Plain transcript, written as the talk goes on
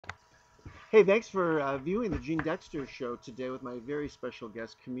Hey, thanks for viewing the Gene Dexter show today with my very special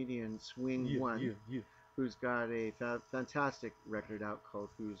guest, comedian Swing You, One, you, you. who's got a fantastic record out called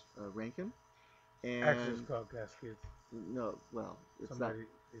 "Who's Rankin." Actually, it's And called Gas Kids. no, well, it's not Somebody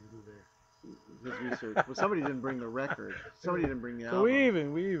didn't do their. his research. Well, somebody didn't bring the record. Somebody didn't bring the So we album.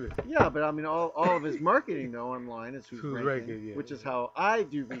 even, we even. Yeah, but I mean, all of his marketing though online is "Who's Who's Rankin," ranking? Yeah, which is how I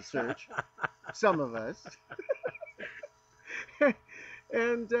do research. Some of us.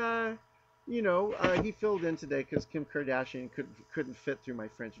 And he filled in today because Kim Kardashian couldn't fit through my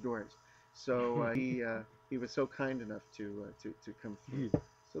French doors, so he was so kind enough to come through. yeah.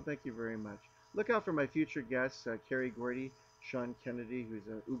 So thank you very much. Look out for my future guests, Carrie Gordy, Sean Kennedy, who's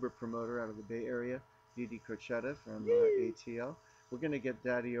an Uber promoter out of the Bay Area, Didi Crochetta from ATL. We're gonna get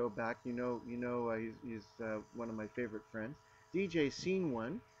Daddy O back. He's one of my favorite friends. DJ Scene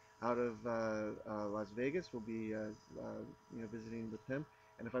One out of Las Vegas will be visiting with him.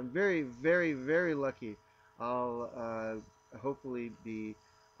 And if I'm very, very, very lucky, I'll hopefully be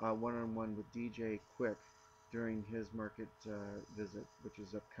one-on-one with DJ Quick during his market visit, which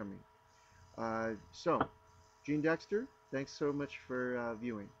is upcoming. So, Gene Dexter, thanks so much for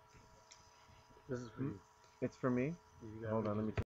viewing. This is for Hmm? you. It's for me. You gotta Hold make on, let it me